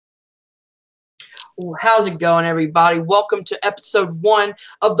How's it going, everybody? Welcome to episode 1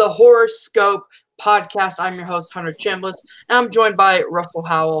 of the HorrorScope podcast. I'm your host, Hunter Chambliss, and I'm joined by Russell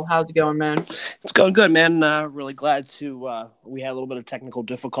Howell. How's it going, man? It's going good, man. Really glad to. We had a little bit of technical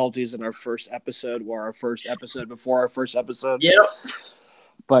difficulties in our first episode, or our first episode before our first episode. Yep.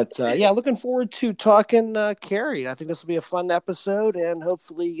 But yeah, looking forward to talking Carrie. I think this will be a fun episode, and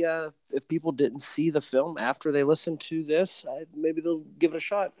hopefully, if people didn't see the film after they listen to this, maybe they'll give it a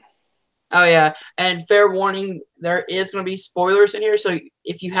shot. Oh, yeah. And fair warning, there is going to be spoilers in here. So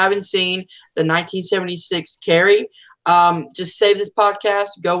if you haven't seen the 1976 Carrie, just save this podcast,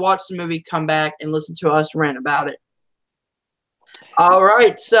 go watch the movie, come back, and listen to us rant about it. All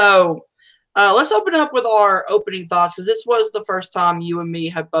right. So let's open up with our opening thoughts because this was the first time you and me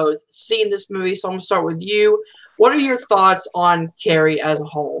have both seen this movie. So I'm going to start with you. What are your thoughts on Carrie as a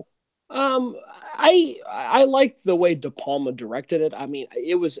whole? I liked the way De Palma directed it. I mean,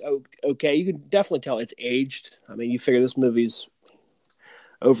 it was okay. You can definitely tell it's aged. I mean, you figure this movie's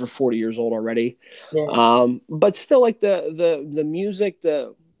over 40 years old already. Yeah. But still, like the music,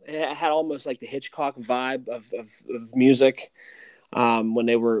 it had almost like the Hitchcock vibe of music.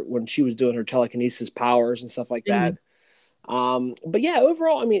 When she was doing her telekinesis powers and stuff like that. But yeah,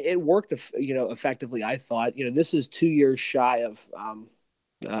 overall, I mean, it worked, effectively. I thought, this is 2 years shy of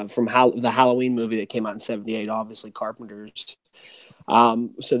from the Halloween movie that came out in '78, obviously Carpenter's.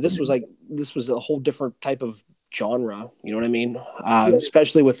 So this was a whole different type of genre. You know what I mean?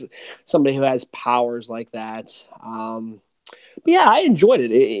 Especially with somebody who has powers like that. But yeah, I enjoyed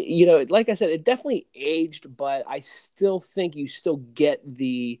it. Like I said, it definitely aged, but I still think you still get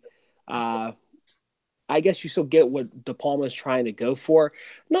I guess you still get what De Palma is trying to go for.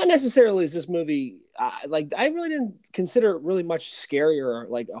 Not necessarily is this movie I really didn't consider it really much scarier,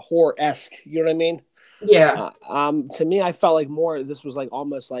 like a horror-esque. You know what I mean? Yeah. To me, I felt like more. This was like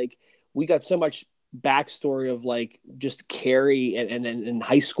almost like we got so much backstory of like just Carrie and in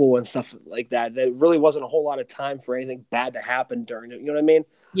high school and stuff like that. There really wasn't a whole lot of time for anything bad to happen during it. You know what I mean?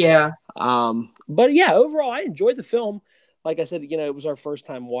 Yeah. But yeah, overall, I enjoyed the film. Like I said, it was our first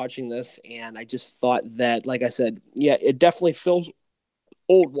time watching this, and I just thought that, like I said, yeah, it definitely feels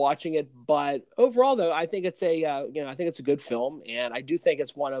old watching it. But overall, though, I think it's I think it's a good film, and I do think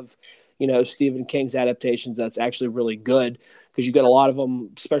it's one of, Stephen King's adaptations that's actually really good because you got a lot of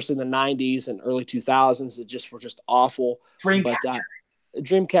them, especially in the '90s and early 2000s, that just were just awful. Dreamcatcher. But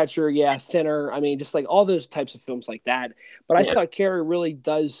Dreamcatcher, yeah, Thinner. I mean, just like all those types of films like that. But I thought Carrie really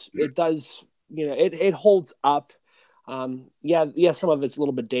does. It does. It holds up. Yeah, some of it's a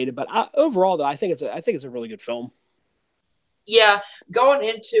little bit dated, but overall, though, I think it's a really good film. Yeah, going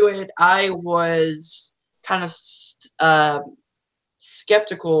into it, I was kind of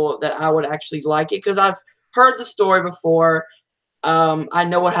skeptical that I would actually like it because I've heard the story before. I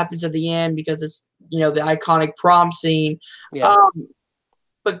know what happens at the end because it's the iconic prom scene. Yeah.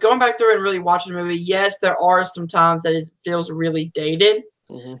 But going back through and really watching the movie, yes, there are some times that it feels really dated.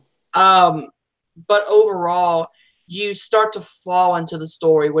 Mm-hmm. But overall, you start to fall into the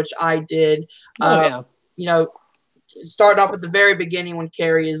story, which I did. Yeah. Start off at the very beginning when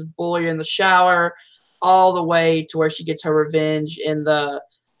Carrie is bullied in the shower, all the way to where she gets her revenge in the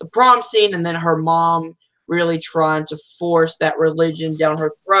prom scene, and then her mom really trying to force that religion down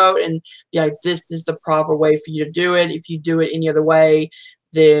her throat and be like, this is the proper way for you to do it. If you do it any other way,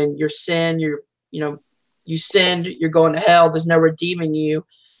 then you're sin. You sinned. You're going to hell. There's no redeeming you.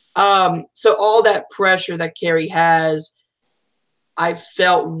 So all that pressure that Carrie has, I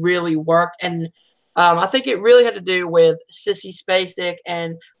felt really worked. And I think it really had to do with Sissy Spacek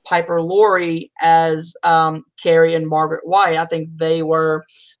and Piper Laurie as Carrie and Margaret White. I think they were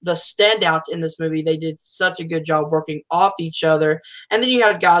the standouts in this movie. They did such a good job working off each other. And then you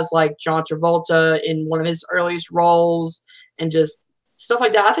had guys like John Travolta in one of his earliest roles and just stuff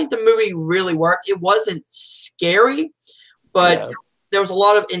like that. I think the movie really worked. It wasn't scary, but there was a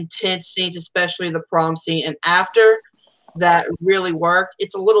lot of intense scenes, especially the prom scene and after, that really worked.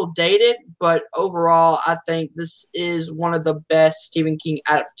 It's a little dated, but overall, I think this is one of the best Stephen King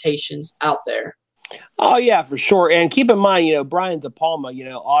adaptations out there. Oh yeah, for sure. And keep in mind, Brian De Palma,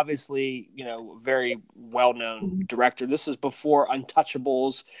 obviously, very well-known director. This is before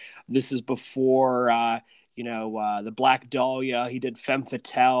Untouchables. This is before, the Black Dahlia. He did Femme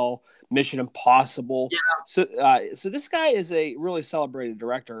Fatale, Mission Impossible. Yeah. So this guy is a really celebrated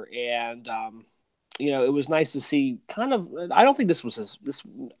director, and it was nice to see. Kind of, I don't think this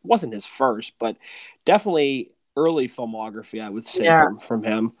wasn't his first, but definitely early filmography, I would say, from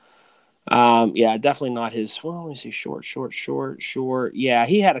him. Definitely not his. Well, let me see. Short. Yeah,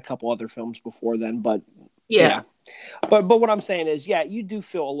 he had a couple other films before then, but Yeah. Yeah. But what I'm saying is, yeah, you do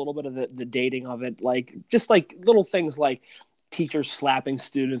feel a little bit of the dating of it, like just like little things like teachers slapping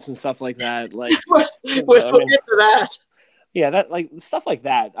students and stuff like that. Like, which, you know, which I we'll mean, get to that. yeah, that like stuff like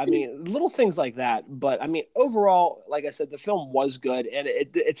that. I mean, little things like that. But I mean, overall, like I said, the film was good, and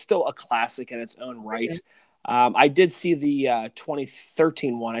it's still a classic in its own right. Mhm. I did see the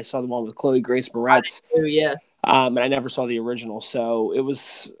 2013 one. I saw the one with Chloe Grace I Moretz, do, yes. and I never saw the original. So it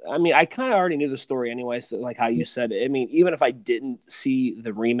was. I mean, I kind of already knew the story anyway. So like how you said, I mean, even if I didn't see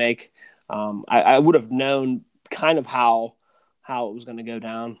the remake, I would have known kind of how it was going to go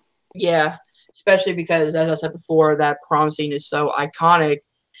down. Yeah. Especially because, as I said before, that prom scene is so iconic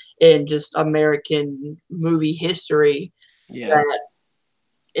in just American movie history Yeah. that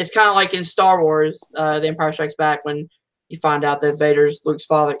it's kind of like in Star Wars, The Empire Strikes Back, when you find out that Vader's Luke's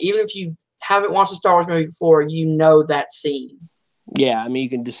father. Even if you haven't watched a Star Wars movie before, you know that scene. Yeah, I mean, you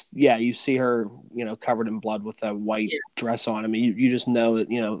can just, yeah, you see her, covered in blood with a white Yeah. dress on. I mean, you just know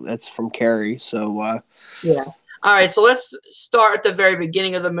that, that's from Carrie. So, Yeah. All right, so let's start at the very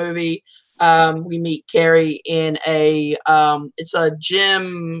beginning of the movie. We meet Carrie in it's a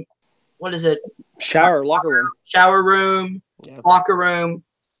gym. What is it? shower, locker room. Shower room, Yeah. locker room.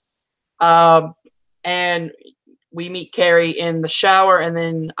 Um, and we meet Carrie in the shower, and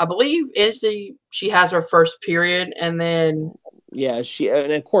then I believe instantly she has her first period, and then Yeah,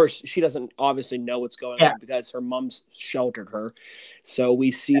 and of course, she doesn't obviously know what's going yeah, on because her mom's sheltered her. So we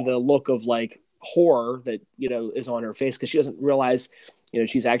see the look of like horror that, is on her face because she doesn't realize,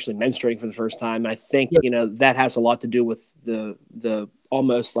 she's actually menstruating for the first time. And I think, yeah, that has a lot to do with the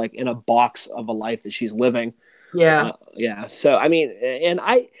almost like in a box of a life that she's living. yeah, Yeah. So I mean, and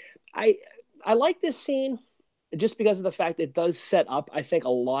I, I like this scene just because of the fact it does set up. I think a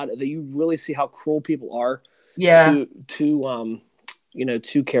lot that you really see how cruel people are yeah.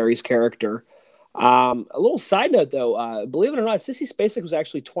 to Carrie's character. A little side note though, believe it or not, Sissy Spacek was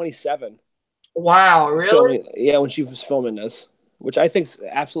actually 27 Wow, really? filming. Yeah, when she was filming this, which I think is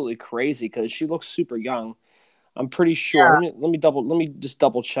absolutely crazy because she looks super young. I'm pretty sure. Yeah. Let me just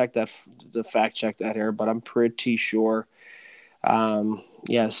double check that the fact check that here, but I'm pretty sure.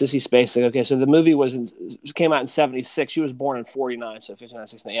 Yeah, Sissy Spacek. Okay, so the movie came out in 76. She was born in 49, so 59,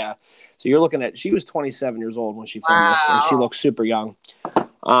 69. Yeah. So you're looking at she was 27 years old when she filmed this, and she Wow. looks super young.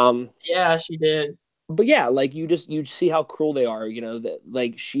 Um, Yeah, she did. but yeah, like you see how cruel they are, that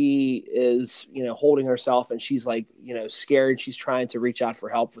like she is, holding herself and she's like, scared. She's trying to reach out for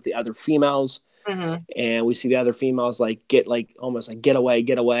help with the other females, Hmm. and we see the other females like get like almost like get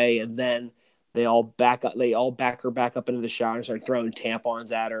away, and then they all back her back up into the shower and start throwing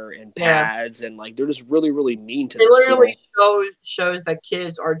tampons at her and Yeah. pads, and like they're just really really mean to It this literally girl. shows that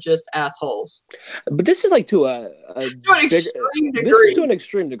kids are just assholes But this is like to a to an bigger, extreme this is to degree. an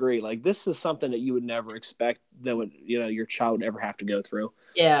extreme degree. Like this is something that you would never expect that would, your child would ever have to go through.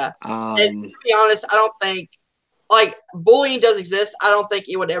 Yeah. And um to be honest, I don't think like bullying does exist. I don't think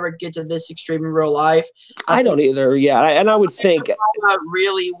it would ever get to this extreme in real life. I I think don't either. Yeah, and I would think, I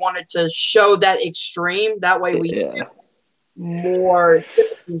really wanted to show that extreme. That way we yeah, more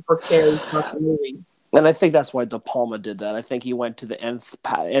sympathy for Carrie throughout the movie. and I think that's why De Palma did that. I think he went to the nth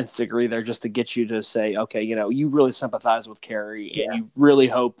degree there just to get you to say, okay, you really sympathize with Carrie, and Yeah. you really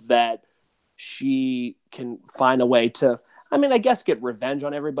hope that she can find a way to, I mean, I guess get revenge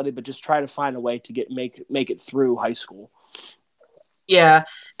on everybody, but just try to find a way to make it through high school. Yeah.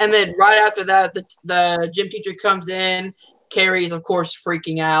 And then right after that, the gym teacher comes in. Carrie's, of course,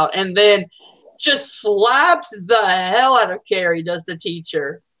 freaking out. And then just slaps the hell out of Carrie, does the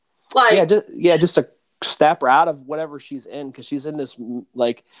teacher. Like, Just to snap her out of whatever she's in, because she's in this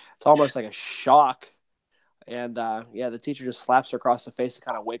like it's almost like a shock, and yeah, the teacher just slaps her across the face to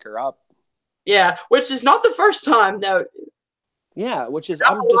kind of wake her up. yeah, which is not the first time. No, Yeah, which is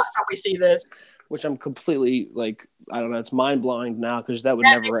not the last time we see this. which I'm completely like, I don't know, it's mind blowing now because that would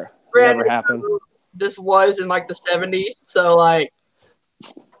Granted, never granted, happen. this was in like the 70s, so like,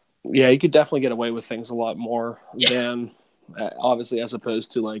 Yeah, you could definitely get away with things a lot more yeah, than obviously as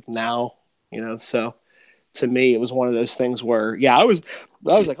opposed to like now, So to me, it was one of those things where, yeah, I was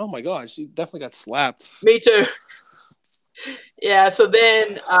like, oh my gosh, she definitely got slapped. me too. Yeah, so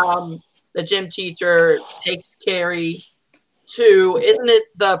then the gym teacher takes Carrie to, isn't it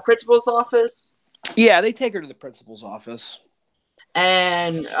the principal's office? Yeah, they take her to the principal's office.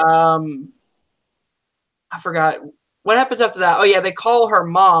 And I forgot what happens after that. Oh yeah, they call her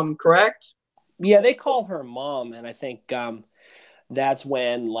mom, correct? Yeah, they call her mom, and I think that's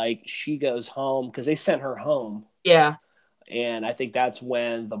when like she goes home because they sent her home, Yeah, and I think that's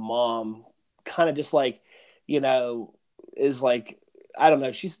when the mom kind of just like, you know, is like I don't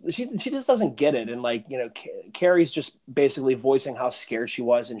know. She just doesn't get it, and like Carrie's just basically voicing how scared she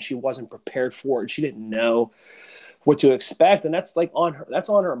was, and she wasn't prepared for it. She didn't know what to expect, and that's like on her. That's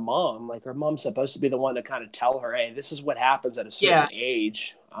on her mom. Like her mom's supposed to be the one to kind of tell her, hey, this is what happens at a certain Yeah.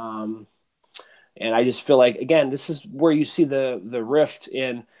 age. And I just feel like again, this is where you see the rift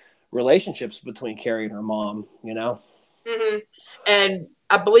in relationships between Carrie and her mom. Hmm. And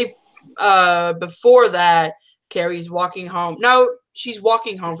I believe before that, Carrie's walking home. No, she's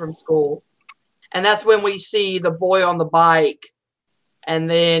walking home from school. And that's when we see the boy on the bike. And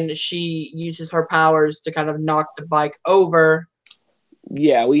then she uses her powers to kind of knock the bike over.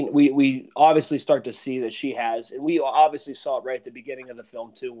 Yeah, we obviously start to see that she has, and we obviously saw it right at the beginning of the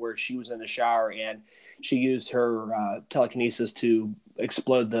film too, where she was in the shower and she used her telekinesis to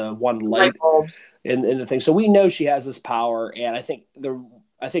explode the one Light light bulbs. in the thing. So we know she has this power, and I think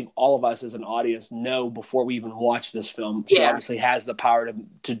all of us as an audience know before we even watch this film, she Yeah. obviously has the power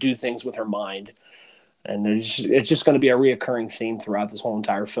to do things with her mind, and it's just going to be a reoccurring theme throughout this whole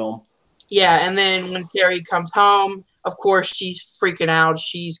entire film. Yeah. And then when Carrie comes home, of course, she's freaking out.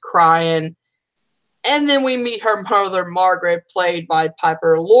 She's crying. And then we meet her mother, Margaret, played by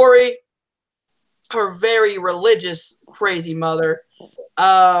Piper Laurie, her very religious, crazy mother.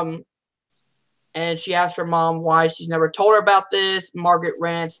 Um, and she asks her mom why she's never told her about this. Margaret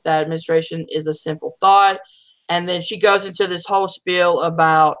rants that administration is a sinful thought. And then she goes into this whole spiel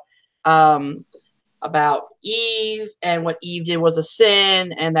um, about Eve and what Eve did was a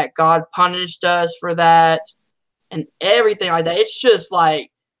sin and that God punished us for that and everything like that. It's just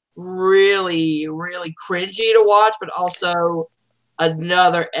like really, really cringy to watch, but also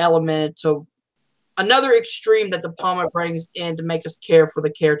another element to another extreme that De Palma brings in to make us care for the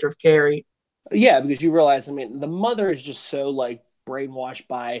character of Carrie. Yeah, because you realize, I mean, the mother is just so like brainwashed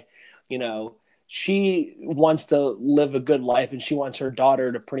by, you know, she wants to live a good life and she wants her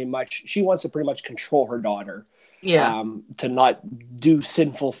daughter to she wants to pretty much control her daughter, Yeah. to not do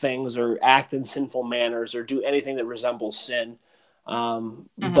sinful things or act in sinful manners or do anything that resembles sin.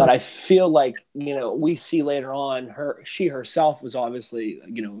 Mm-hmm. But I feel like, we see later on she herself was obviously,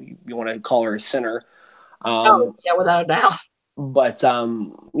 you want to call her a sinner. Oh, Um, yeah, without a doubt. but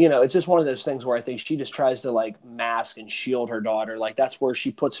it's just one of those things where I think she just tries to like mask and shield her daughter. Like that's where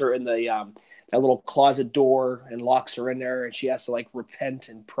she puts her in the that little closet door and locks her in there, and she has to like repent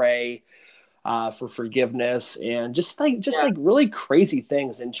and pray for forgiveness and just Yeah. like really crazy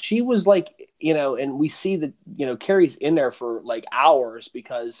things. And she was like, and we see that Carrie's in there for like hours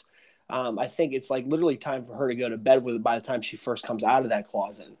because I think it's like literally time for her to go to bed with by the time she first comes out of that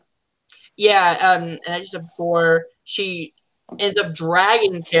closet. Yeah, and I just said before, she ends up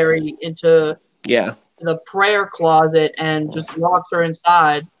dragging Carrie into Yeah. the prayer closet and just locks her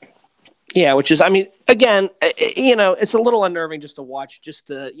inside. Yeah, which is, I mean, again, it's a little unnerving just to watch, just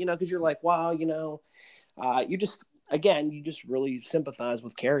to, because you're like, wow, you just, again, you just really sympathize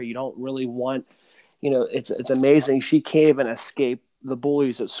with Carrie. You don't really want, it's amazing. She can't even escape the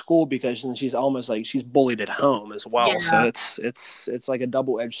bullies at school because then she's almost like she's bullied at home as well. So Yeah. it's like a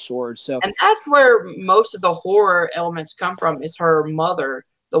double-edged sword. So And that's where most of the horror elements come from is her mother,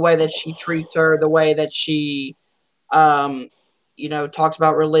 the way that she treats her, the way that she um, talks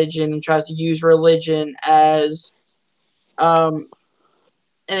about religion and tries to use religion as um,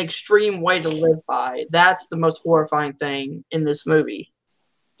 an extreme way to live by. That's the most horrifying thing in this movie.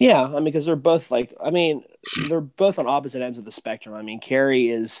 yeah, I mean, because they're both like, I mean, they're both on opposite ends of the spectrum. I mean, Carrie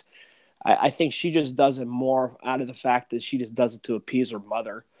is, I think she just does it more out of the fact that she just does it to appease her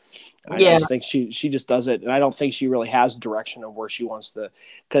mother. I Yeah, just think she just does it, and I don't think she really has direction of where she wants to,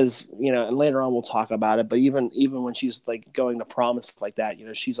 because and later on we'll talk about it. But even when she's like going to prom and stuff like that,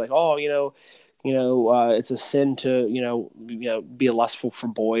 she's like, oh, it's a sin to be lustful for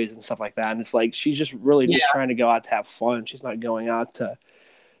boys and stuff like that, and it's like she's just really yeah. just trying to go out to have fun. She's not going out to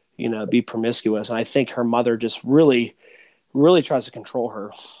be promiscuous, and I think her mother just really really tries to control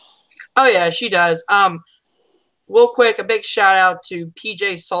her. Oh yeah, she does. Real quick, a big shout out to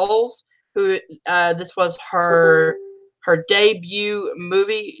PJ Souls, who this was her debut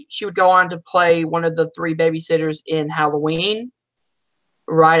movie. She would go on to play one of the three babysitters in Halloween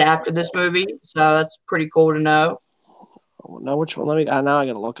right after this movie. So that's pretty cool to know. Now which one? Let me. Now I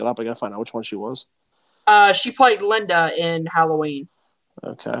gotta look it up. I gotta find out which one she was. She played Linda in Halloween.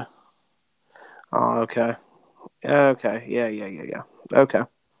 Okay. Oh, okay. Okay. Yeah. Okay.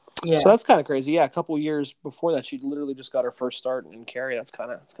 Yeah, So that's kind of crazy. Yeah, a couple years before that, she literally just got her first start in Carrie. That's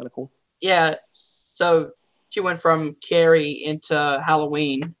kind of cool. yeah. So she went from Carrie into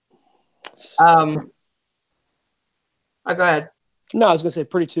Halloween. Oh, go ahead. No, I was gonna say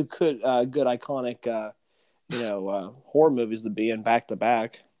pretty two good iconic horror movies to be in back to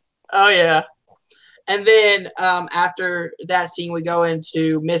back. Oh yeah. And then after that scene, we go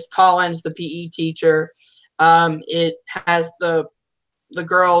into Miss Collins, the PE teacher. It has the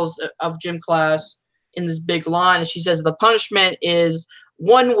girls of gym class in this big line, and she says the punishment is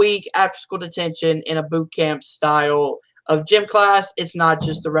 1 week after school detention in a boot camp style of gym class. It's not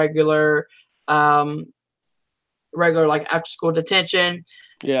just the regular like after school detention.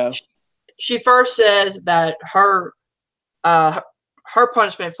 Yeah. She first says that uh, her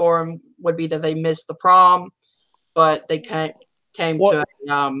punishment for him would be that they missed the prom, but they came Well,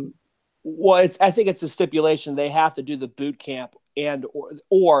 to I think it's a stipulation they have to do the boot camp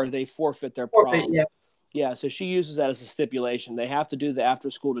or they forfeit their forfeit. prom. Yeah. Yeah, so she uses that as a stipulation. They have to do the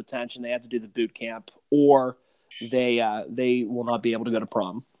after school detention, they have to do the boot camp, or they will not be able to go to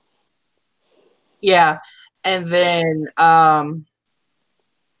prom. Yeah. And then sorry,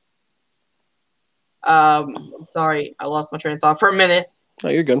 I lost my train of thought for a minute. Oh,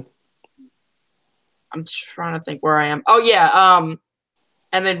 you're good. I'm trying to think where I am. Oh yeah,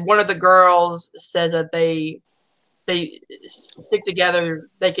 and then one of the girls says that they stick together,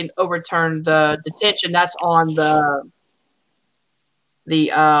 they can overturn the detention. That's on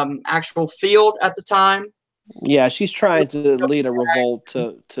the actual field at the time. Yeah, she's trying to lead a revolt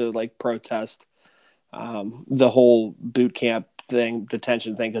to like protest the whole boot camp thing,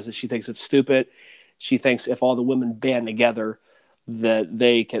 detention thing, because she thinks it's stupid. She thinks if all the women band together, that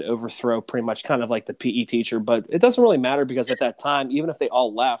they can overthrow pretty much kind of like the PE teacher. But it doesn't really matter because at that time, even if they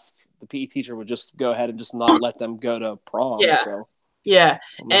all left, the PE teacher would just go ahead and just not let them go to prom. Yeah. So yeah.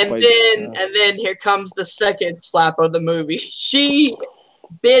 And then here comes the second slap of the movie. She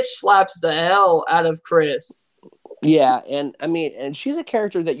bitch slaps the hell out of Chris. Yeah, and I mean, and she's a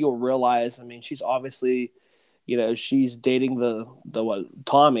character that you'll realize. I mean, she's obviously, she's dating the what,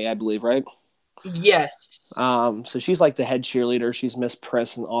 Tommy, I believe, right? Yes. So she's like the head cheerleader. She's Miss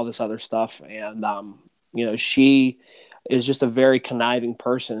Priss and all this other stuff, and she is just a very conniving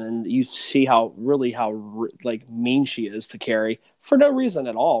person, and you see how like mean she is to Carrie for no reason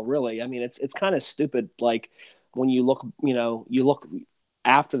at all, really. I mean, it's kind of stupid. Like when you look, you look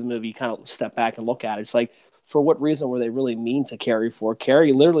after the movie, you kind of step back and look at it. It's like, for what reason were they really mean to Carrie for?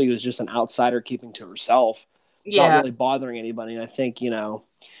 Carrie literally was just an outsider keeping to herself, not really bothering anybody. And I think, I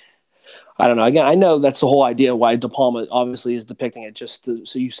don't know. Again, I know that's the whole idea why De Palma obviously is depicting it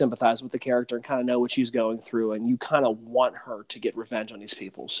so you sympathize with the character and kind of know what she's going through, and you kind of want her to get revenge on these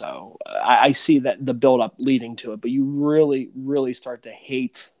people. So I see that the build-up leading to it, but you really, really start to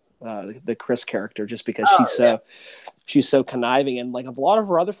hate the Chris character just because she's so conniving, and like a lot of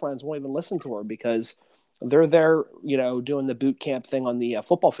her other friends won't even listen to her because they're there, doing the boot camp thing on the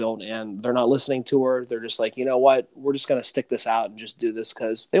football field, and they're not listening to her. They're just like, you know what, we're just going to stick this out and just do this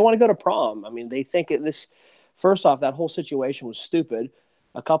because they want to go to prom. I mean, they think first off, that whole situation was stupid.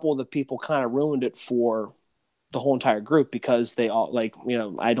 A couple of the people kind of ruined it for the whole entire group because they all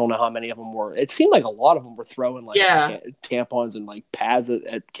I don't know how many of them were. It seemed like a lot of them were throwing like tampons and like pads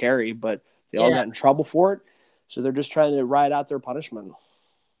at Carrie, but they all got in trouble for it. So they're just trying to ride out their punishment.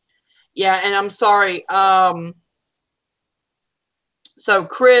 Yeah, and I'm sorry. So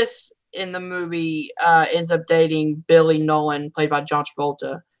Chris in the movie ends up dating Billy Nolan, played by John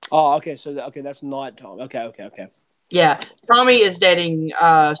Travolta. Oh, okay. So that's not Tom. Okay. Yeah, Tommy is dating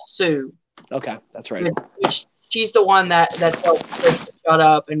Sue. Okay, that's right. She's the one that tells Chris to shut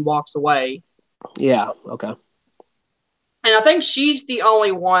up and walks away. Yeah. Okay. And I think she's the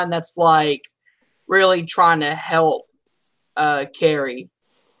only one that's like really trying to help Carrie.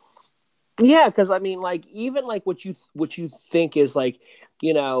 Yeah, because I mean, like even like what you think is like,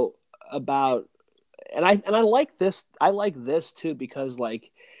 about, and I like this. I like this too because like,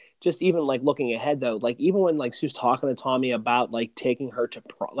 just even like looking ahead though, like even when like Sue's talking to Tommy about like taking her to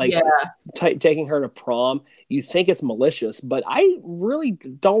prom, taking her to prom, you think it's malicious, but I really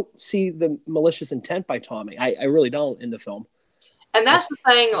don't see the malicious intent by Tommy. I really don't in the film. And that's the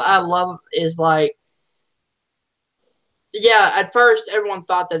thing I love is like. Yeah, at first everyone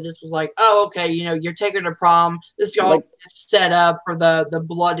thought that this was like, oh, okay, you're taking her to prom. This is all set up for the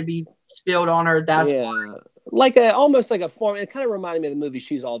blood to be spilled on her. That's like almost like a form. It kind of reminded me of the movie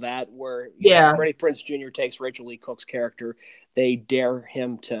She's All That, where Freddie Prinze Jr. takes Rachel Lee Cook's character. They dare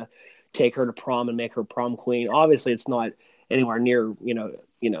him to take her to prom and make her prom queen. Obviously, it's not anywhere near a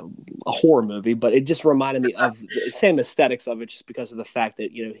horror movie, but it just reminded me of the same aesthetics of it, just because of the fact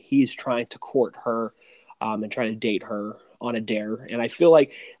that he's trying to court her. And trying to date her on a dare. And I feel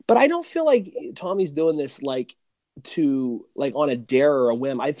like, but I don't feel like Tommy's doing this like to like on a dare or a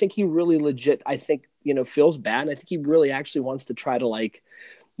whim. I think he really feels bad. And I think he really actually wants to try to like,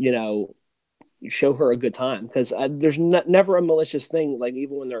 show her a good time, because there's never a malicious thing, like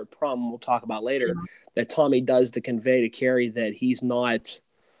even when they're at prom, we'll talk about later, that Tommy does to convey to Carrie that he's not,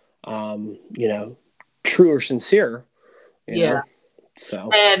 you know, true or sincere, you Yeah. know. So,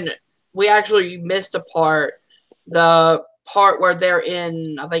 And we actually missed a part, the part where they're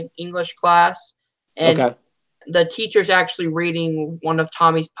in, I think, English class, and okay, the teacher's actually reading one of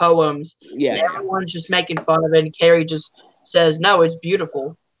Tommy's poems, yeah, and yeah. everyone's just making fun of it, and Carrie just says, no, it's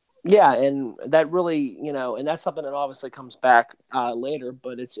beautiful. Yeah, and that really, you know, and that's something that obviously comes back later,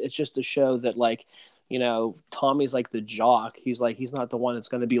 but it's just to show that, like, you know, Tommy's like the jock. He's like, he's not the one that's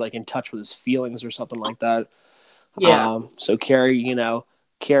going to be like in touch with his feelings or something like that. Yeah, So Carrie, you know,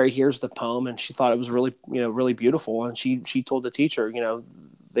 Carrie hears the poem and she thought it was really, you know, really beautiful, and she told the teacher, you know,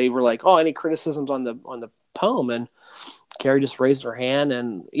 they were like, oh, any criticisms on the poem, and Carrie just raised her hand,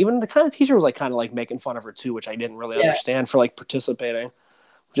 and even the kind of teacher was like kind of like making fun of her too, which I didn't really yeah, understand, for like participating,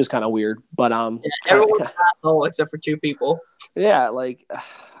 which is kind of weird. But yeah. kind Everyone's of an asshole except for two people. yeah, like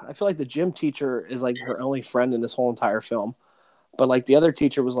I feel like the gym teacher is like her only friend in this whole entire film. But like the other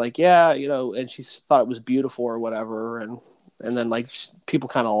teacher was like, yeah, you know, and she thought it was beautiful or whatever, and then like people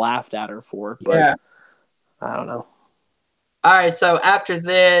kind of laughed at her for it, but Yeah. I don't know. All right, so after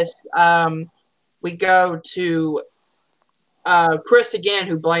this, we go to Chris again,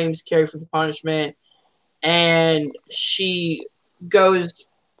 who blames Carrie for the punishment, and she goes,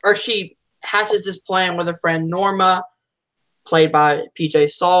 or she hatches this plan with her friend Norma, played by PJ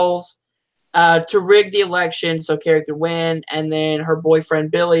Souls, to rig the election so Carrie could win, and then her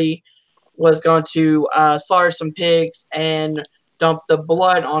boyfriend Billy was going to slaughter some pigs and dump the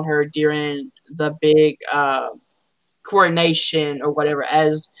blood on her during the big coronation or whatever,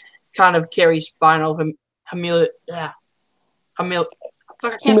 as kind of Carrie's final humili- yeah, humil-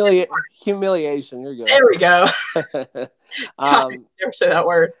 fuck, I can't say the word. Humiliation. You're There we go. good. God, I never say that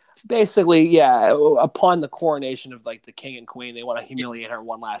word. Basically, yeah. Upon the coronation of like the king and queen, they want to humiliate her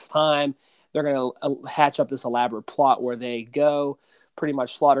one last time. They're going to hatch up this elaborate plot where they go pretty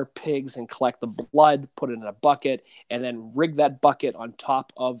much slaughter pigs and collect the blood, put it in a bucket, and then rig that bucket on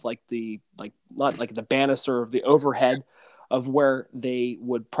top of like the like not like the banister of the overhead of where they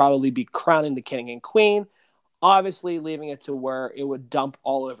would probably be crowning the king and queen. Obviously, leaving it to where it would dump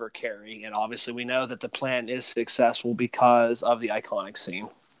all over Carrie, and obviously, we know that the plan is successful because of the iconic scene.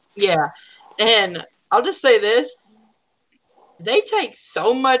 Yeah, and I'll just say this: they take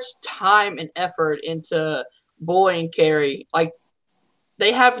so much time and effort into bullying Carrie. Like,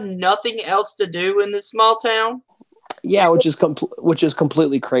 they have nothing else to do in this small town. Yeah, which is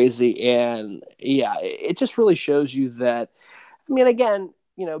completely crazy, and yeah, it just really shows you that. I mean, again,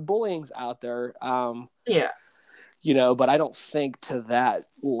 you know, bullying's out there, Yeah. you know, but I don't think to that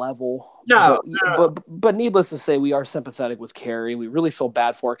level. No, no. But needless to say, we are sympathetic with Carrie. We really feel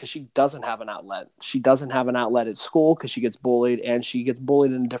bad for her because she doesn't have an outlet. She doesn't have an outlet at school because she gets bullied, and she gets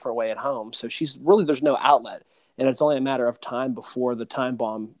bullied in a different way at home. So she's really, there's no outlet, and it's only a matter of time before the time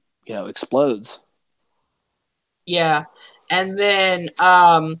bomb, you know, explodes. Yeah. And then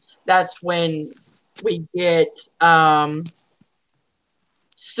that's when we get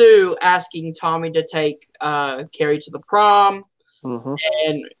Sue asking Tommy to take Carrie to the prom, Mm-hmm.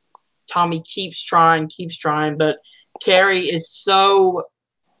 and Tommy keeps trying, but Carrie is so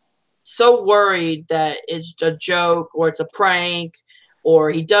worried that it's a joke or it's a prank or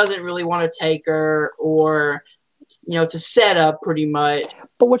he doesn't really want to take her, or to set up pretty much.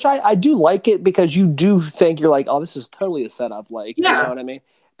 But which I do like it, because you do think, you're like, oh, this is totally a setup, like, you know Yeah, what I mean?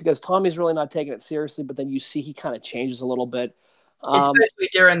 Because Tommy's really not taking it seriously, but then you see he kind of changes a little bit. especially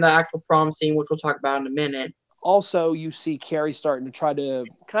during the actual prom scene, which we'll talk about in a minute. Also, you see Carrie starting to try to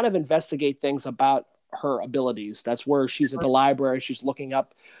kind of investigate things about her abilities. That's where she's at the library. She's looking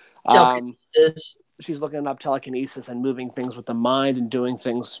up, um, Telekinesis. telekinesis and moving things with the mind and doing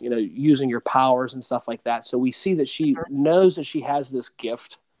things, you know, using your powers and stuff like that. So we see that she knows that she has this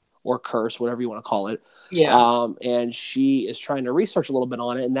gift or curse, whatever you want to call it. Yeah, And she is trying to research a little bit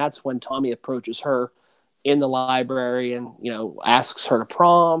on it. And that's when Tommy approaches her in the library and, you know, asks her to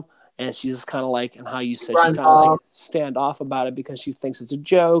prom. And she's just kind of like, and how you said, she's runs kind of like off. standoff about it because she thinks it's a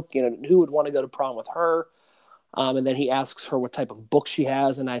joke. You know, who would want to go to prom with her? And then he asks her what type of book she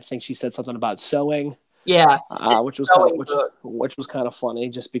has, and I think she said something about sewing, Yeah, which was kind of sewing book. which was kind of funny,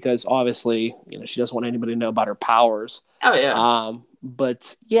 just because obviously, you know, she doesn't want anybody to know about her powers. Oh yeah,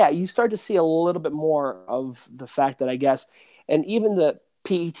 But yeah, you start to see a little bit more of the fact that, I guess, and even the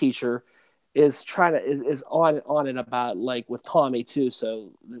PE teacher is trying to is on it about, like, with Tommy too.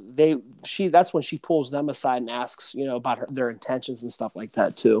 So that's when she pulls them aside and asks, you know, about their intentions and stuff like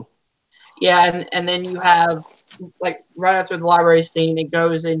that too. yeah, and then you have, like, right after the library scene, it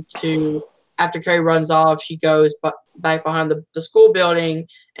goes into after Carrie runs off, she goes back behind the school building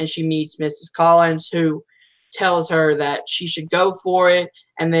and she meets Mrs. Collins, who tells her that she should go for it.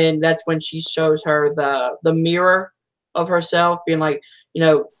 And then that's when she shows her the mirror of herself, being like, you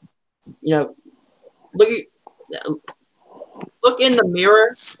know, look look in the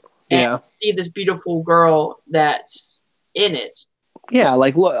mirror and Yeah. see this beautiful girl that's in it. Yeah,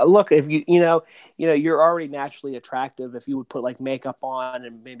 like look if you're already naturally attractive. If you would put like makeup on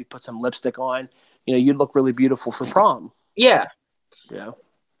and maybe put some lipstick on, you'd look really beautiful for prom. Yeah. Yeah.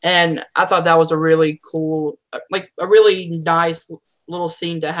 And I thought that was a really cool, like a really nice little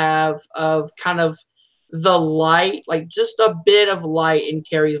scene to have of kind of the light, like just a bit of light in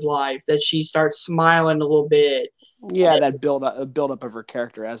Carrie's life, that she starts smiling a little bit. Yeah, that build up of her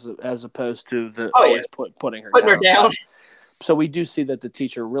character as opposed to the Oh yeah, always putting her putting her down. down. So we do see that the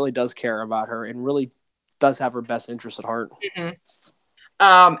teacher really does care about her and really does have her best interest at heart.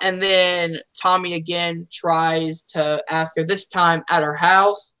 Mm-hmm. And then Tommy again tries to ask her, this time at her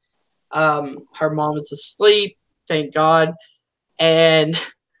house. Her mom is asleep, thank God. And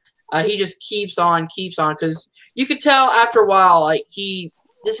he just keeps on, because you could tell after a while, like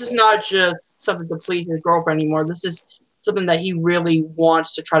this is not just something to please his girlfriend anymore. This is something that he really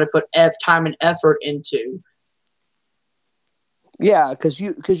wants to try to put time and effort into. Yeah, because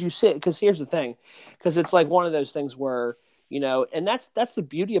here's the thing, because it's like one of those things where and that's the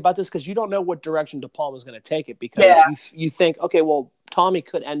beauty about this, because you don't know what direction De Palma is going to take it, because Yeah. you think, okay, well, Tommy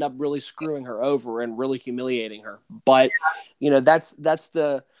could end up really screwing her over and really humiliating her, but that's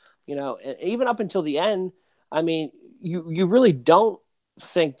the and even up until the end, I mean, you really don't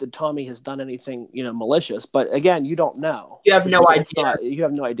think that Tommy has done anything malicious, but again, you don't know. You have no idea. It's not, you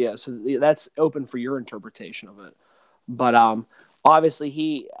have no idea, so that's open for your interpretation of it. But obviously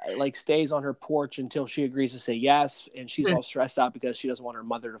he like stays on her porch until she agrees to say yes, and she's all stressed out because she doesn't want her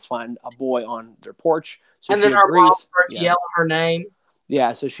mother to find a boy on their porch. So and she then her mom agrees. starts yelling her name.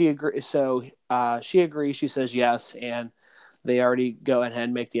 Yeah, so she agrees. So she agrees. She says yes, and they already go ahead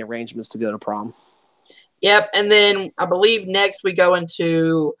and make the arrangements to go to prom. Yep, and then I believe next we go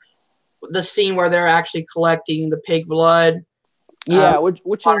into the scene where they're actually collecting the pig blood. Yeah,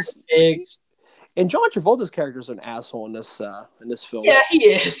 which is pigs. And John Travolta's character is an asshole in this film. Yeah, he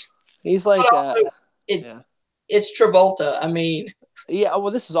is. He's like, it's Travolta. I mean, yeah.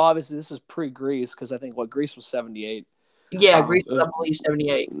 Well, this is pre-Grease, because I think Grease was 78. Yeah, Grease was, I believe,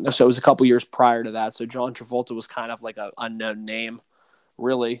 78. So it was a couple years prior to that. So John Travolta was kind of like an unknown name,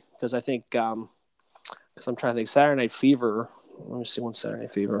 really, because I think because I'm trying to think, Saturday Night Fever. Let me see when Saturday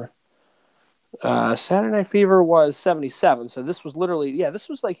Night Fever. Saturday Night Fever was 77. So this was literally, this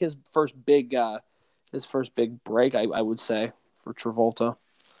was like his first big break, I would say, for Travolta.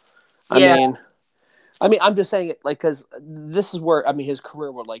 Yeah. I mean, I'm just saying it like because this is where his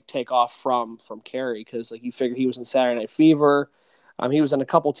career would like take off from Carrie, because like you figure he was in Saturday Night Fever, he was in a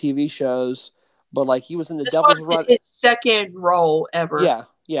couple TV shows, but like he was in the Devil's Run. His second role ever.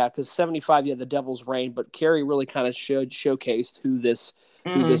 Yeah, because 75, the Devil's Reign, but Carrie really kind of showcased who this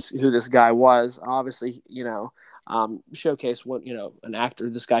guy was. Obviously, showcase what an actor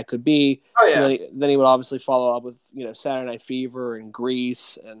this guy could be. Oh yeah. So then he would obviously follow up with Saturday Night Fever and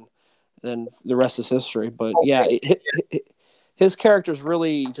Grease, and then the rest is history. But his character is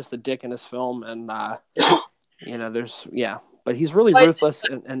really just a dick in this film, and but he's really ruthless.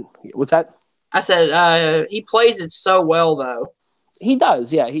 And what's that? I said he plays it so well, though. He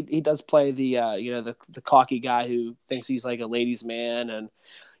does, yeah. He does play the the cocky guy who thinks he's like a ladies' man, and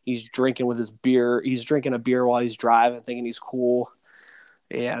he's drinking with his beer. He's drinking a beer while he's driving, thinking he's cool.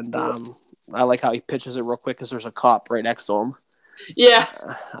 And I like how he pitches it real quick because there's a cop right next to him. Yeah.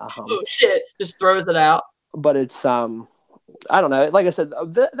 Oh shit! Just throws it out. But it's I don't know. Like I said,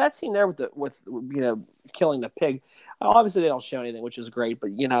 that scene there with killing the pig. Obviously, they don't show anything, which is great.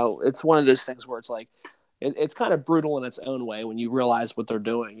 But it's one of those things where it's like. It's kind of brutal in its own way when you realize what they're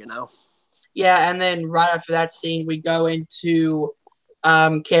doing, Yeah, and then right after that scene, we go into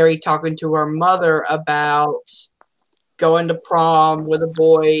Carrie talking to her mother about going to prom with a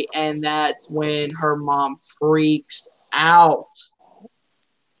boy, and that's when her mom freaks out.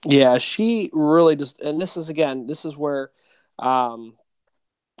 Yeah, she really just, and this is where you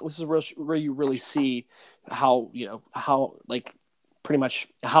really see how like pretty much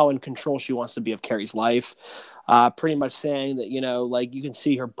how in control she wants to be of Carrie's life. Pretty much saying that like you can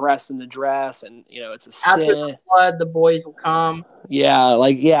see her breast in the dress, and it's a sin. After the blood, the boys will come.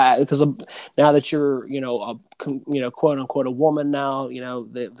 Yeah, because now that you're quote unquote a woman now,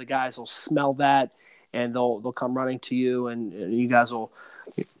 the guys will smell that, and they'll come running to you, and you guys will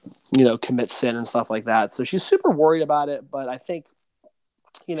commit sin and stuff like that. So she's super worried about it, but I think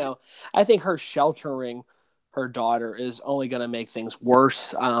I think her sheltering her daughter is only going to make things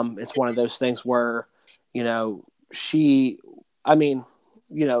worse. It's one of those things where, she, I mean,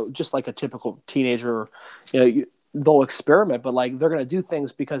 just like a typical teenager, they'll experiment, but like they're going to do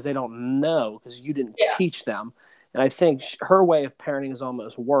things because they don't know, because you didn't Yeah. teach them. And I think her way of parenting is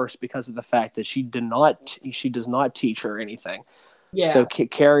almost worse because of the fact that she does not teach her anything. Yeah. So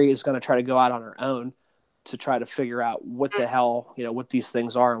Carrie is going to try to go out on her own to try to figure out what the hell, what these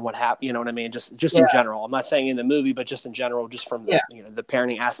things are and what happened. You know what I mean? Just Yeah. in general. I'm not saying in the movie, but just in general, just from the, the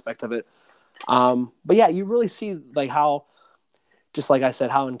parenting aspect of it. But yeah, you really see like how, just like I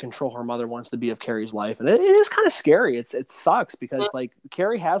said, how in control her mother wants to be of Carrie's life. And it is kind of scary. It sucks because like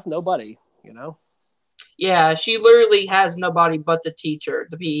Carrie has nobody, Yeah, she literally has nobody but the teacher,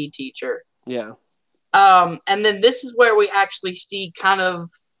 the PE teacher. Yeah. And then this is where we actually see kind of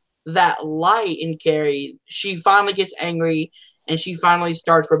that light in Carrie. She finally gets angry and she finally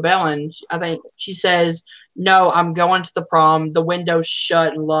starts rebelling. I think she says, "No, I'm going to the prom. The window's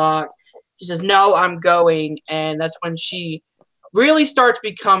shut and locked." She says, "No, I'm going." And that's when she really starts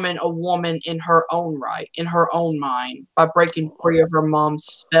becoming a woman in her own right, in her own mind, by breaking free of her mom's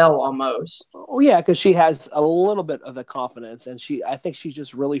spell almost. Oh yeah, because she has a little bit of the confidence, and I think she's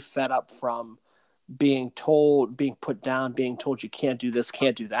just really fed up from being put down, being told you can't do this,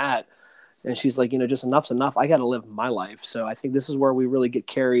 can't do that. And she's like, just enough's enough. I got to live my life. So I think this is where we really get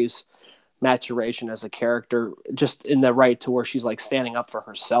Carrie's maturation as a character, just in the right to where she's like standing up for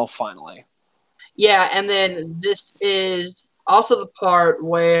herself finally. Yeah, and then this is also the part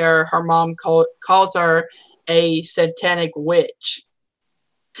where her mom calls her a satanic witch.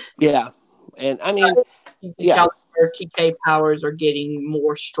 Yeah. And I mean, You can yeah. tell her TK powers are getting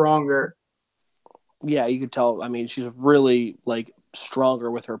more stronger. Yeah, you could tell. I mean, she's really like stronger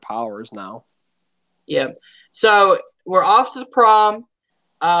with her powers now. Yep. So we're off to the prom.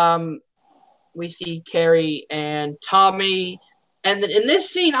 We see Carrie and Tommy. And in this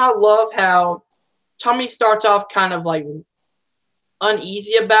scene, I love how Tommy starts off kind of like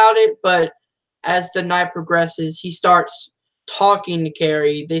uneasy about it, but as the night progresses, he starts talking to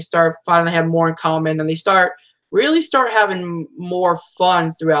Carrie. They start finally have more in common, and they start having more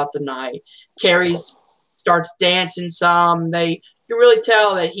fun throughout the night. Carrie starts dancing some. You really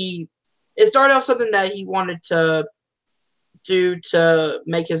tell that it started off something that he wanted to do to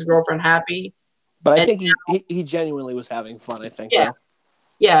make his girlfriend happy. But I think he genuinely was having fun, I think. Yeah. Though.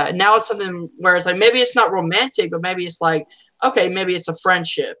 Yeah, now it's something where it's like maybe it's not romantic, but maybe it's like, okay, maybe it's a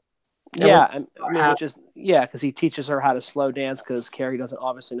friendship. Yeah, I mean, because he teaches her how to slow dance, because Carrie doesn't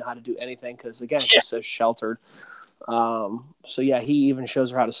obviously know how to do anything, because again, she's so sheltered. So yeah, he even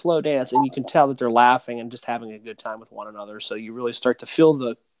shows her how to slow dance, and you can tell that they're laughing and just having a good time with one another. So you really start to feel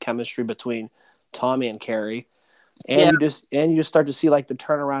the chemistry between Tommy and Carrie, and you just start to see like the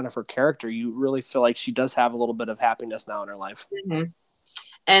turnaround of her character. You really feel like she does have a little bit of happiness now in her life. Mm-hmm.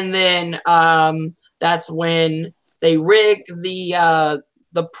 And then that's when they rig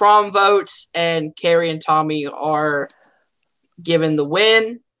the prom votes, and Carrie and Tommy are given the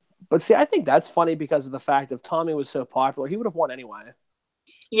win. But see, I think that's funny because of the fact if Tommy was so popular, he would have won anyway.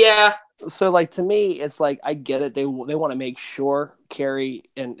 Yeah. So, like, to me, it's like, I get it. They want to make sure Carrie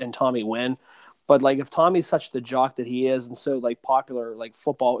and Tommy win. But, like, if Tommy's such the jock that he is and so, like, popular, like,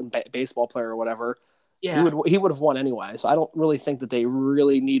 football and baseball player or whatever, he would have won anyway. So I don't really think that they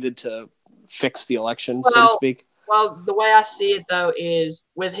really needed to fix the election, so to speak. Well, the way I see it, though, is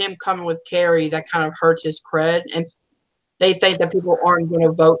with him coming with Carrie, that kind of hurts his cred. And they think that people aren't going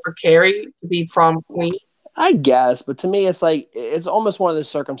to vote for Carrie to be prom queen. I guess, but to me, it's like it's almost one of those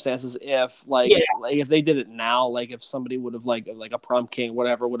circumstances. If like if they did it now, like if somebody would have like a prom king,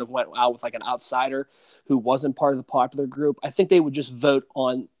 whatever, would have went out with like an outsider who wasn't part of the popular group, I think they would just vote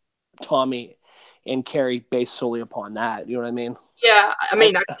on Tommy and Carrie based solely upon that. You know what I mean? Yeah, I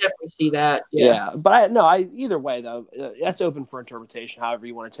mean, I can definitely see that. Yeah, but either way though, that's open for interpretation, however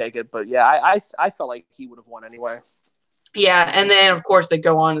you want to take it. But yeah, I felt like he would have won anyway. Yeah, and then of course they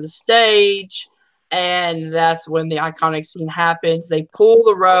go on to the stage. And that's when the iconic scene happens. They pull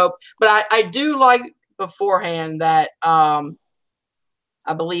the rope. But I do like beforehand that I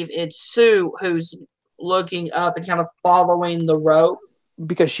believe it's Sue who's looking up and kind of following the rope.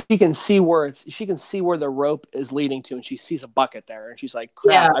 Because she can see where the rope is leading to, and she sees a bucket there, and she's like,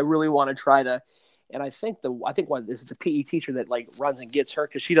 crap, I really want to try to. And I think what is the PE teacher that like runs and gets her,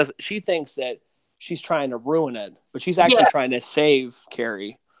 because she thinks that she's trying to ruin it, but she's actually trying to save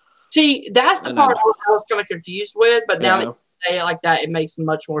Carrie. See, that's the part I was kind of confused with, but now that you say it like that, it makes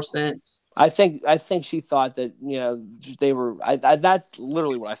much more sense. I think she thought that they were. That's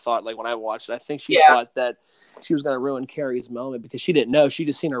literally what I thought. Like when I watched it, I think she Yeah, thought that she was going to ruin Carrie's moment because she didn't know. She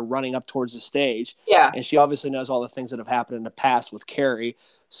just seen her running up towards the stage, yeah, and she obviously knows all the things that have happened in the past with Carrie.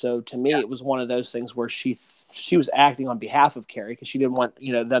 So to me, yeah, it was one of those things where she was acting on behalf of Carrie because she didn't want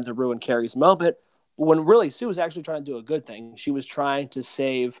them to ruin Carrie's moment. When really Sue was actually trying to do a good thing. She was trying to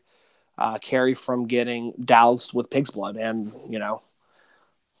save Carrie from getting doused with pig's blood, and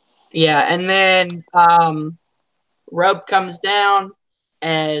yeah. And then rope comes down,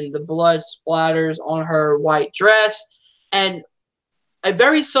 and the blood splatters on her white dress. And a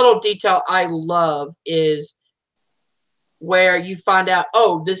very subtle detail I love is where you find out,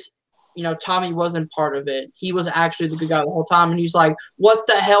 oh, this, Tommy wasn't part of it. He was actually the good guy the whole time. And he's like, what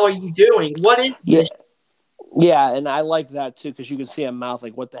the hell are you doing? What is yeah, this? yeah, and I like that too because you can see him mouth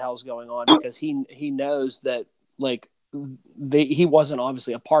like, "What the hell's going on?" Because he knows that like he wasn't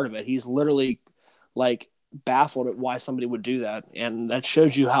obviously a part of it. He's literally like baffled at why somebody would do that, and that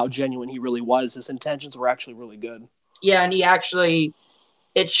shows you how genuine he really was. His intentions were actually really good. Yeah, and he actually,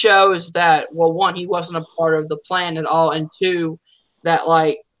 it shows that, well, one, he wasn't a part of the plan at all. And two, that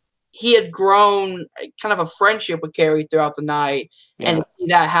like he had grown kind of a friendship with Carrie throughout the night. And to Yeah, see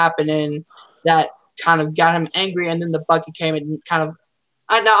that happening, that kind of got him angry. And then the bucket came and kind of,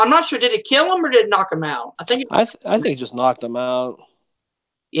 now I'm not sure, did it kill him or did it knock him out? I think I think it just knocked him out.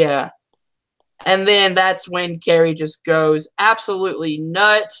 yeah. And then that's when Carrie just goes absolutely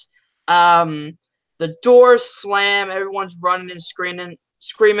nuts. Um, the doors slam, everyone's running and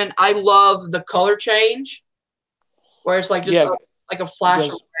screaming. I love the color change where it's like just Yeah, like a it flash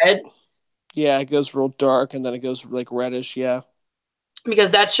of goes. red, Yeah, it goes real dark and then it goes like reddish. Yeah,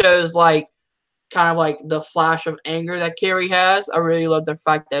 because that shows like kind of like the flash of anger that Carrie has. I really love the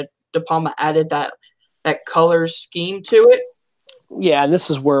fact that De Palma added that color scheme to it. yeah, and this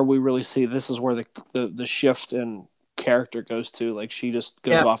is where we really see. This is where the shift in character goes to. Like she just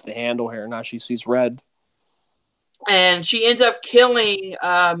goes Yeah. off the handle here. Now she sees red. And she ends up killing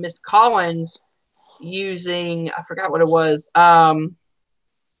Miss Collins using, I forgot what it was.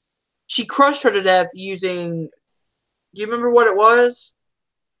 She crushed her to death using, do you remember what it was?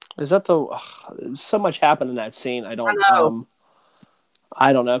 Is that the? So much happened in that scene. I know.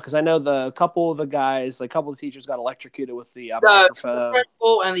 I don't know because I know the couple of the guys, like a couple of teachers, got electrocuted with the The microphone.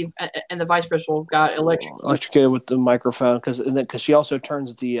 principal and the vice principal got electrocuted. Electrocuted with the microphone because she also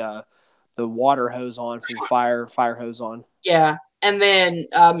turns the water hose on from the fire hose on. Yeah. And then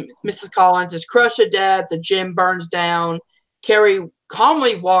Mrs. Collins is crushed to death. The gym burns down. Carrie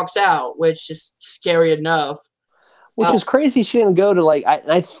calmly walks out, which is scary enough. Which is crazy. She didn't go to like.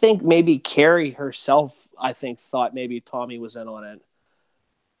 I think maybe Carrie herself. I think thought maybe Tommy was in on it,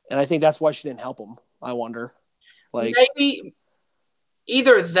 and I think that's why she didn't help him. I wonder. Like, Maybe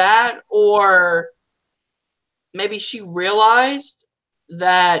either that or maybe she realized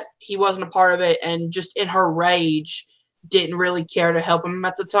that he wasn't a part of it and just in her rage didn't really care to help him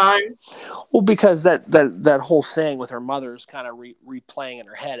at the time. well, because that whole saying with her mother is kind of replaying in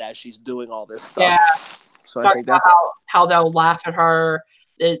her head as she's doing all this Yeah. stuff. So I Talk think about that's how they'll laugh at her,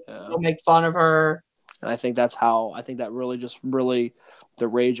 they'll make fun of her. and I think that's how I think that really the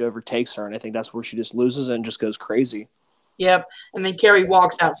rage overtakes her, and I think that's where she just loses and just goes crazy. Yep. And then Carrie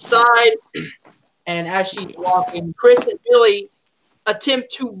walks outside, and as she's walking, Chris and Billy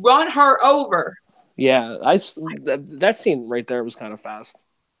attempt to run her over. Yeah, that scene right there was kind of fast.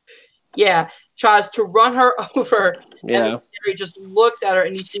 Yeah, tries to run her over, and then Yeah, Carrie just looks at her,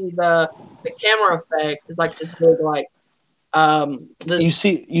 and you see the camera effect is like this big like the you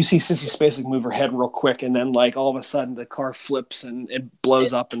see Sissy Spacek move her head real quick, and then like all of a sudden the car flips and it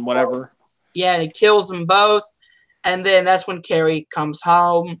blows up and whatever. yeah, and it kills them both. And then that's when Carrie comes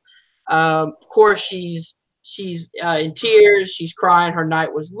home. Of course, she's in tears. She's crying. Her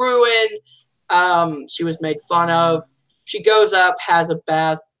night was ruined. She was made fun of. She goes up, has a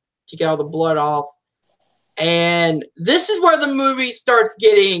bath to get all the blood off. And this is where the movie starts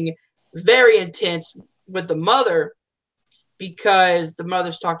getting very intense with the mother, because the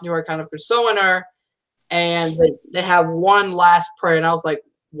mother's talking to her, kind of consoling her, and they have one last prayer. And I was like,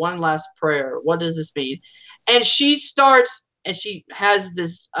 one last prayer? What does this mean? And she starts, and she has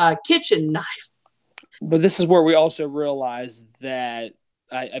this kitchen knife. But this is where we also realize that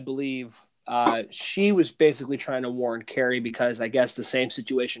I believe she was basically trying to warn Carrie because I guess the same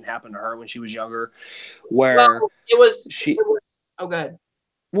situation happened to her when she was younger, where Well, it was. she Oh, good.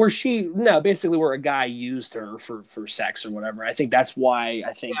 where she no basically where a guy used her for sex or whatever. I think that's why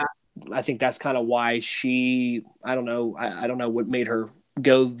I think that's kind of why she I don't know I don't know what made her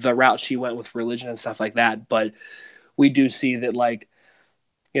go the route she went with religion and stuff like that, but we do see that like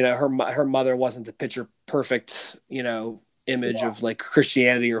her mother wasn't the picture perfect, image of like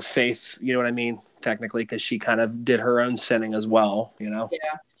Christianity or faith. You know what I mean? Technically, because she kind of did her own sinning as well. Yeah.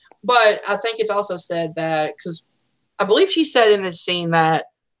 But I think it's also said that, because I believe she said in this scene that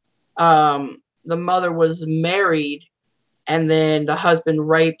the mother was married and then the husband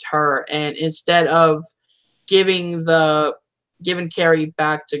raped her, and instead of giving Carrie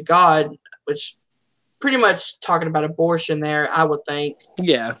back to God, which pretty much talking about abortion there, I would think.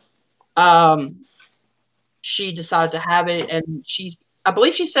 Yeah. She decided to have it, and I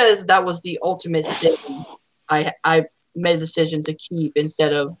believe she says that was the ultimate sin. I made a decision to keep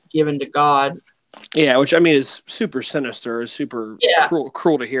instead of giving to God. Yeah, which I mean is super sinister, is super Yeah.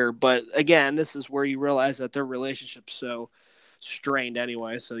 cruel to hear. But again, this is where you realize that their relationship's so strained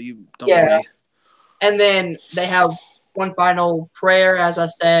anyway, so you don't really. And then they have one final prayer, as I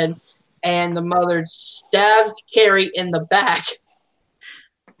said, and the mother stabs Carrie in the back,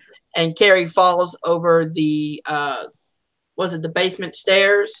 and Carrie falls over the was it the basement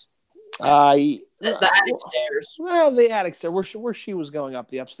stairs? The attic stairs. Well, the attic stairs, where she was going up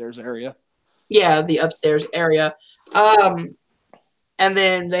the upstairs area. Yeah, the upstairs area. And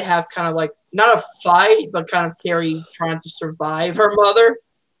then they have kind of like not a fight, but kind of Carrie trying to survive her mother.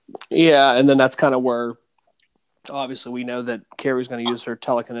 Yeah, and then that's kind of where, obviously, we know that Carrie's going to use her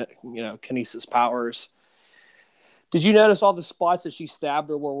telekinesis powers. Did you notice all the spots that she stabbed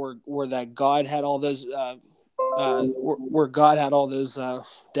her where that God had all those where God had all those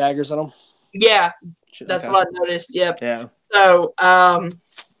daggers in them? Yeah, that's what I noticed. Yep. Yeah. So,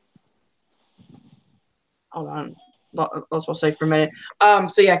 hold on. Let's say for a minute.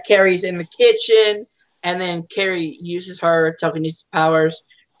 So yeah, Carrie's in the kitchen, and then Carrie uses her telekinesis powers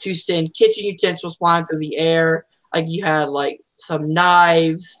to send kitchen utensils flying through the air. Like you had like some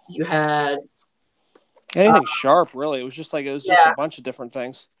knives, you had anything sharp, really. It was just a bunch of different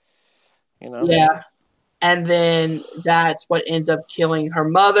things, Yeah, and then that's what ends up killing her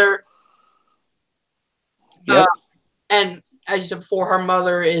mother. Yep. And as you said before, her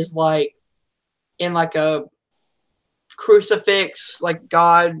mother is like in like a crucifix, like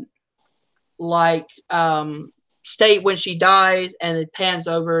God like state when she dies, and it pans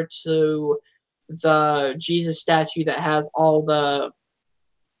over to the Jesus statue that has all the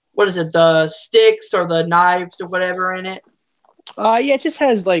the sticks or the knives or whatever in it. Yeah, it just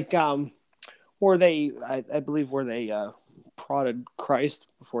has like where they I believe where they prodded Christ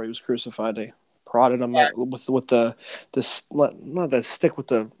before he was crucified. They prodded him with the not the stick with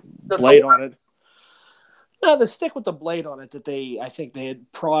the blade on it. No, the stick with the blade on it that I think they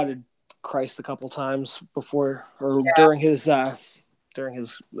had prodded Christ a couple times before or during his carrying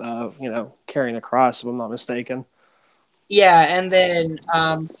the cross, if I'm not mistaken. Yeah, and then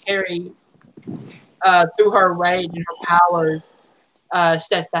Carrie, through her rage and her powers,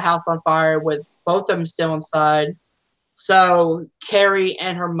 sets the house on fire with both of them still inside. So Carrie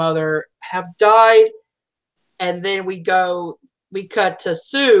and her mother have died, and then we cut to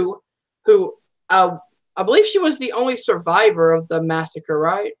Sue, who I believe she was the only survivor of the massacre,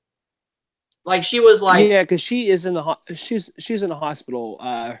 right? Like she was like because she is in the she's in the hospital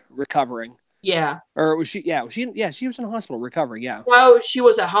recovering. Yeah. Or was she? Yeah, she was in the hospital recovering. Yeah. Well, she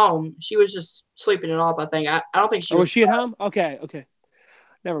was at home. She was just sleeping it off. I think. I don't think she was she at home? Okay.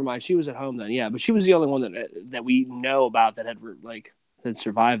 Never mind. She was at home then. Yeah, but she was the only one that we know about that had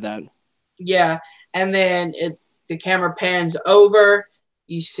survived that. Yeah, and then the camera pans over.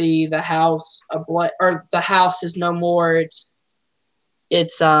 You see the house the house is no more.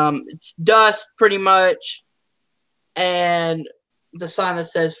 It's dust pretty much, and the sign that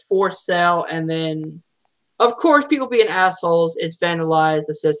says for sale, and then of course people being assholes, it's vandalized.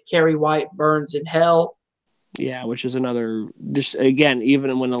 It says Carrie White burns in hell. Yeah, which is another. Just again,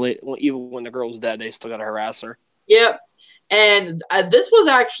 even when the girl's dead, they still got to harass her. Yep, and this was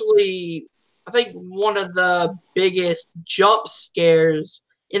actually, I think, one of the biggest jump scares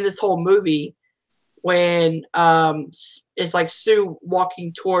in this whole movie when it's like Sue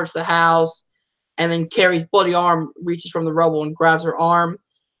walking towards the house, and then Carrie's bloody arm reaches from the rubble and grabs her arm.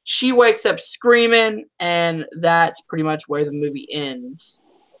 She wakes up screaming, and that's pretty much where the movie ends.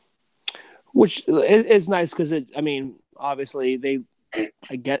 Which is nice because obviously they,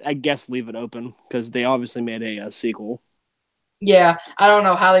 I guess leave it open because they obviously made a sequel. Yeah, I don't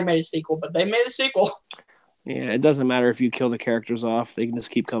know how they made a sequel, but they made a sequel. Yeah, it doesn't matter if you kill the characters off; they can just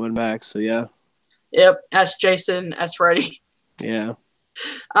keep coming back. So yeah. Yep, that's Jason, that's Freddy. Yeah.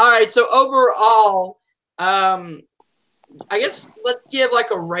 All right, so overall, I guess let's give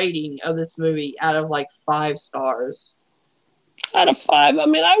like a rating of this movie out of like 5 stars. Out of 5,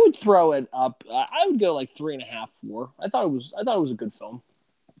 I would throw it up. I would go like 3.5, 4. I thought it was a good film.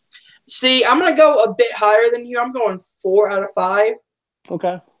 See, I'm gonna go a bit higher than you. I'm going 4 out of 5,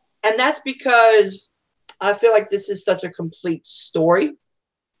 Okay. and that's because I feel like this is such a complete story.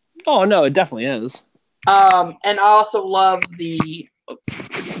 Oh no, it definitely is. And I also love the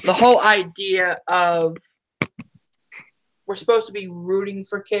whole idea of we're supposed to be rooting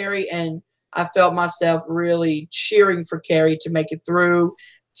for Carrie, and I felt myself really cheering for Carrie to make it through,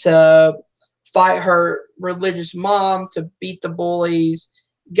 to fight her religious mom, to beat the bullies.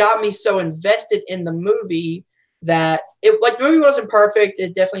 Got me so invested in the movie that the movie wasn't perfect.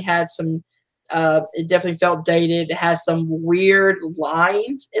 It definitely had some. It definitely felt dated. It has some weird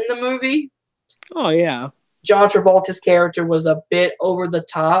lines in the movie. Oh yeah. John Travolta's character was a bit over the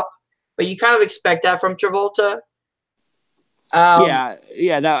top, but you kind of expect that from Travolta. Um,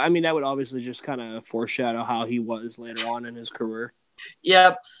 Yeah. That I mean, that would obviously just kind of foreshadow how he was later on in his career.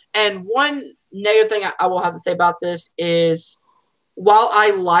 Yep. And one negative thing I will have to say about this is while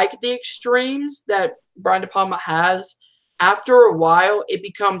I like the extremes that Brian De Palma has, after a while it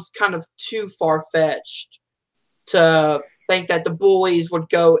becomes kind of too far fetched to think that the bullies would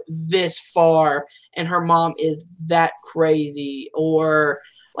go this far and her mom is that crazy, or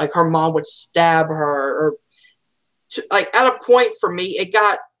like her mom would stab her, or like at a point for me it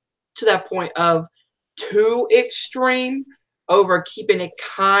got to that point of too extreme over keeping it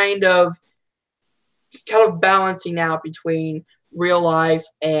kind of balancing out between real life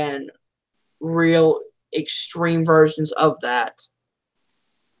and real extreme versions of that.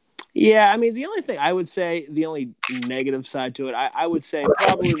 Yeah, I mean, the only thing I would say, the only negative side to it, I would say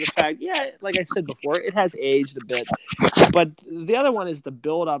probably the fact, yeah, like I said before, it has aged a bit. But the other one is the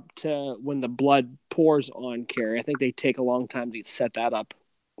build up to when the blood pours on Carrie. I think they take a long time to set that up,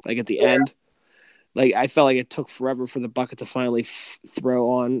 like at the Yeah. end. Like I felt like it took forever for the bucket to finally throw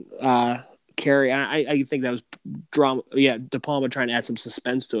on Carrie. I think that was drama. Yeah, De Palma trying to add some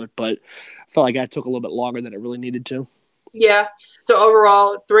suspense to it, but I felt like that took a little bit longer than it really needed to. Yeah. So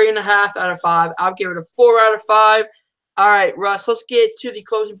overall, 3.5 out of 5. I'll give it a 4 out of 5. All right, Russ, let's get to the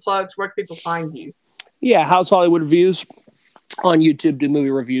closing plugs. Where can people find you? Yeah, House Hollywood Reviews on YouTube, do movie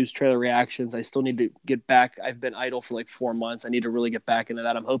reviews, trailer reactions. I still need to get back. I've been idle for like 4 months. I need to really get back into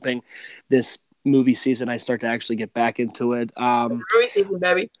that. I'm hoping this movie season I start to actually get back into it. Movie season,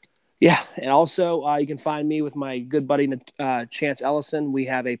 baby. Yeah, and also you can find me with my good buddy Chance Ellison. We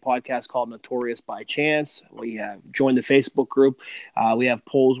have a podcast called Notorious by Chance. We have joined the Facebook group. We have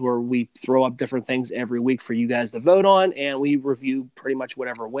polls where we throw up different things every week for you guys to vote on, and we review pretty much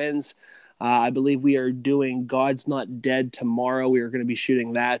whatever wins. I believe we are doing God's Not Dead tomorrow. We are going to be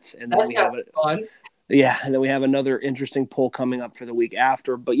shooting that, and then That's we kind have of fun. yeah, and then we have another interesting poll coming up for the week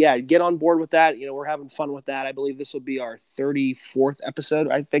after. But yeah, get on board with that. You know, we're having fun with that. I believe this will be our 34th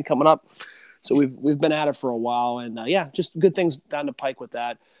episode, I think, coming up. So we've been at it for a while, and yeah, just good things down the pike with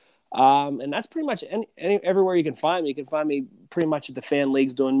that. And that's pretty much everywhere you can find me. You can find me pretty much at the fan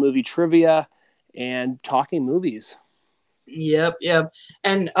leagues doing movie trivia and talking movies. Yep.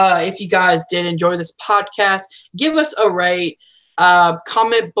 And if you guys did enjoy this podcast, give us a rate.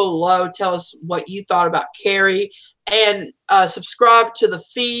 Comment below. Tell us what you thought about Carrie. And subscribe to the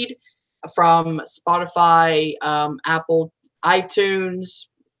feed from Spotify, Apple, iTunes,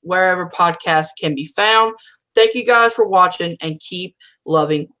 wherever podcasts can be found. Thank you guys for watching and keep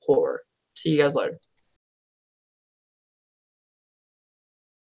loving horror. See you guys later.